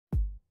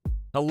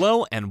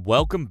Hello and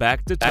welcome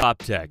back to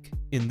TopTech.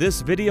 In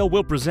this video,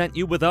 we'll present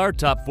you with our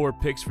top 4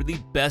 picks for the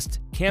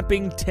best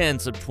camping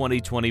tents of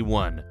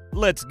 2021.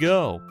 Let's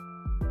go!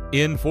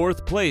 In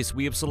 4th place,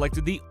 we have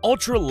selected the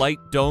Ultralight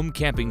Dome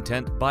Camping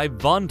Tent by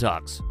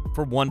Vontox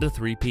for 1 to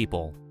 3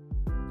 people.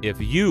 If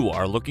you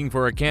are looking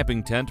for a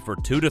camping tent for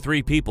 2 to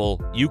 3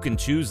 people, you can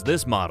choose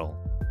this model.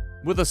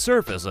 With a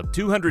surface of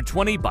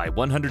 220 by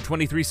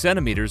 123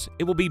 centimeters,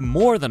 it will be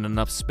more than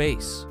enough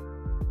space.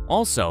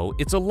 Also,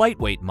 it's a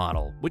lightweight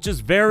model, which is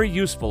very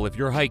useful if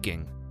you're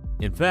hiking.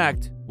 In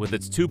fact, with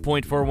its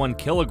 2.41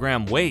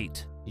 kilogram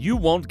weight, you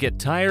won't get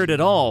tired at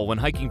all when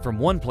hiking from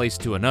one place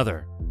to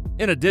another.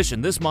 In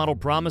addition, this model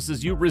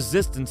promises you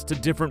resistance to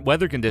different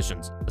weather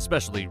conditions,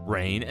 especially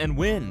rain and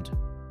wind.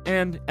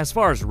 And as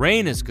far as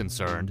rain is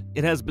concerned,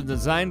 it has been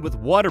designed with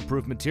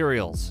waterproof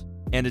materials,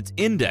 and its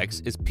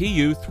index is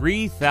PU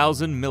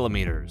 3000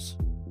 millimeters.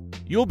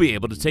 You'll be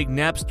able to take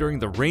naps during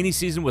the rainy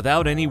season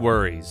without any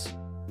worries.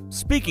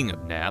 Speaking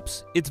of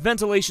naps, its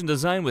ventilation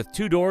design with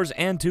 2 doors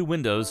and 2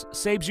 windows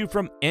saves you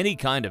from any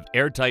kind of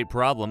airtight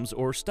problems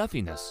or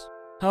stuffiness.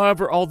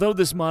 However, although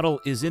this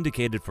model is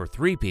indicated for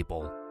 3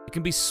 people, it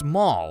can be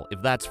small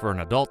if that's for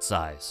an adult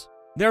size.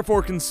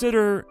 Therefore,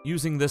 consider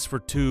using this for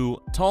 2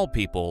 tall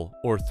people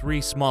or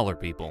 3 smaller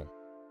people.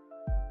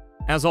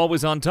 As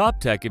always on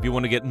TopTech, if you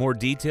want to get more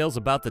details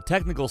about the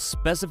technical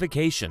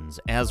specifications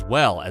as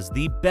well as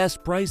the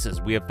best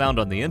prices we have found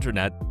on the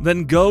internet,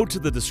 then go to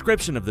the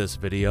description of this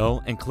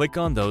video and click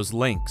on those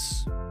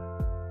links.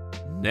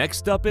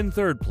 Next up in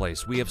 3rd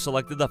place, we have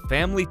selected the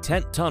Family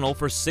Tent Tunnel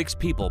for 6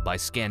 people by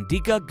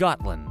Skandika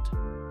Gotland.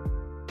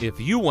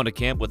 If you want to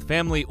camp with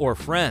family or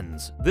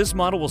friends, this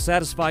model will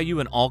satisfy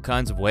you in all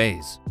kinds of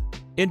ways.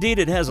 Indeed,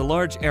 it has a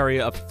large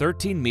area of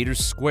 13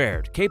 meters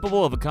squared,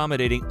 capable of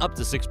accommodating up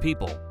to 6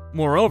 people.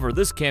 Moreover,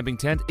 this camping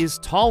tent is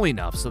tall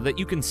enough so that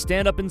you can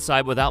stand up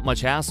inside without much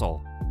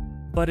hassle.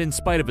 But in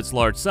spite of its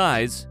large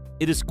size,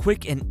 it is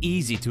quick and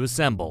easy to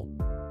assemble.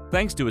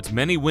 Thanks to its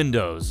many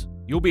windows,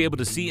 you'll be able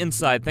to see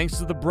inside thanks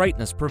to the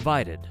brightness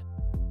provided.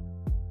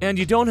 And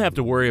you don't have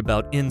to worry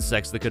about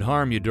insects that could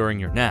harm you during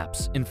your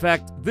naps. In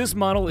fact, this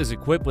model is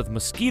equipped with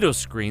mosquito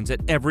screens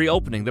at every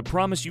opening that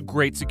promise you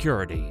great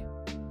security.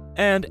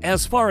 And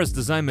as far as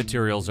design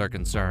materials are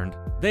concerned,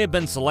 they have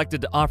been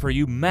selected to offer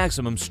you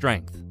maximum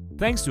strength.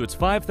 Thanks to its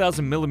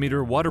 5,000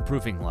 millimeter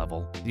waterproofing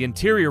level, the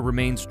interior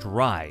remains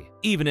dry,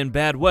 even in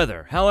bad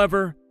weather.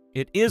 However,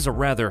 it is a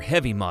rather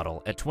heavy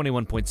model at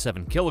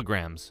 21.7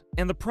 kilograms,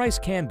 and the price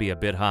can be a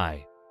bit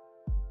high.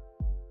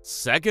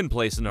 2nd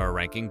place in our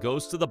ranking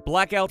goes to the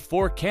Blackout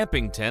 4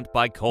 Camping Tent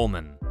by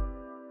Coleman.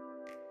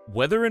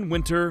 Whether in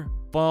winter,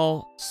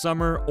 fall,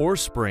 summer, or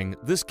spring,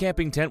 this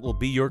camping tent will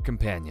be your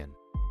companion.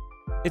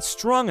 It's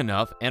strong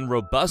enough and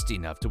robust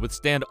enough to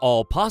withstand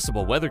all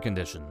possible weather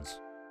conditions.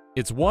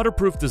 Its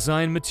waterproof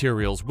design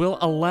materials will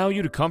allow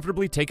you to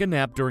comfortably take a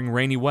nap during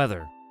rainy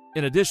weather.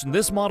 In addition,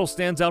 this model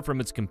stands out from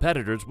its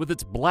competitors with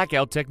its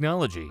blackout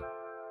technology.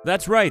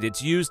 That's right,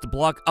 it's used to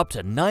block up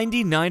to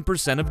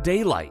 99% of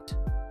daylight.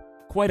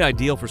 Quite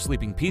ideal for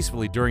sleeping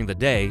peacefully during the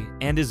day,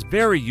 and is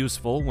very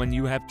useful when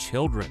you have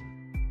children.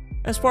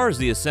 As far as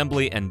the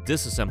assembly and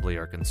disassembly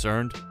are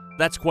concerned,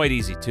 that's quite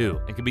easy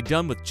too, and can be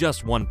done with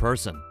just 1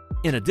 person.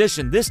 In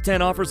addition, this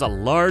tent offers a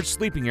large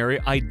sleeping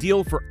area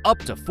ideal for up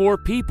to 4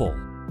 people.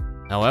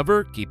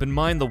 However, keep in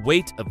mind the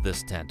weight of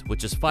this tent,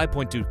 which is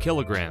 5.2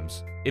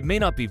 kilograms. It may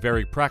not be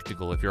very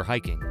practical if you're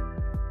hiking.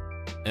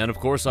 And of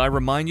course, I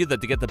remind you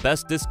that to get the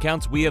best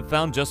discounts we have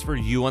found just for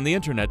you on the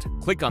internet,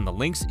 click on the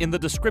links in the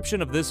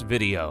description of this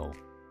video.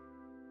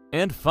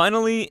 And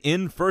finally,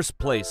 in 1st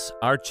place,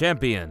 our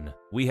champion,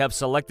 we have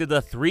selected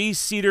the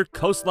 3-seater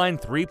Coastline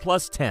 3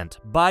 Plus tent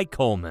by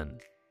Coleman.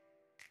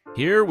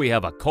 Here we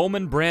have a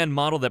Coleman brand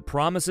model that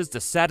promises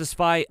to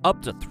satisfy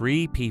up to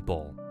 3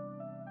 people.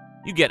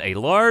 You get a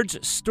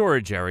large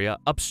storage area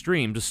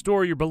upstream to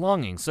store your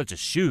belongings such as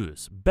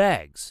shoes,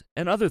 bags,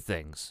 and other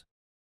things.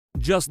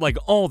 Just like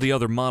all the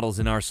other models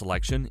in our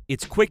selection,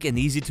 it's quick and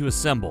easy to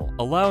assemble,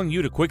 allowing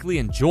you to quickly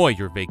enjoy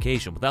your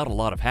vacation without a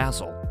lot of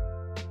hassle.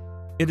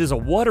 It is a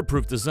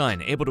waterproof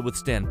design able to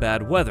withstand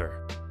bad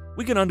weather.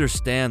 We can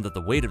understand that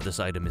the weight of this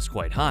item is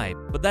quite high,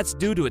 but that's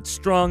due to its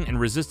strong and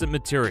resistant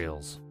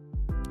materials.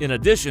 In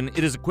addition,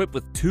 it is equipped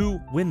with 2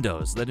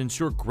 windows that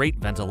ensure great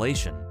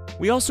ventilation.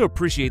 We also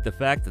appreciate the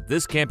fact that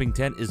this camping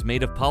tent is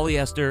made of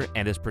polyester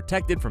and is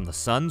protected from the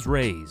sun's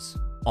rays.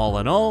 All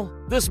in all,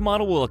 this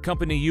model will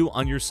accompany you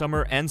on your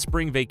summer and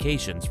spring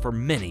vacations for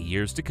many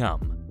years to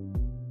come.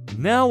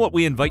 Now what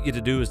we invite you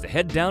to do is to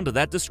head down to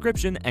that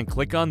description and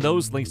click on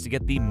those links to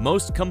get the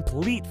most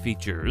complete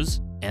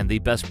features and the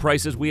best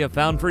prices we have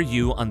found for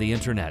you on the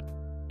internet.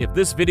 If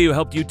this video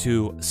helped you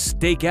to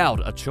stake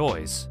out a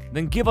choice,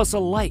 then give us a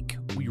like.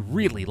 We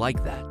really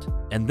like that.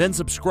 And then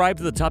subscribe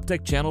to the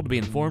TopTech channel to be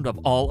informed of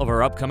all of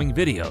our upcoming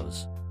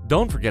videos.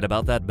 Don't forget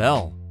about that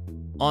bell.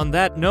 On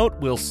that note,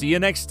 we'll see you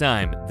next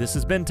time. This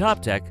has been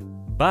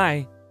TopTech.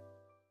 Bye.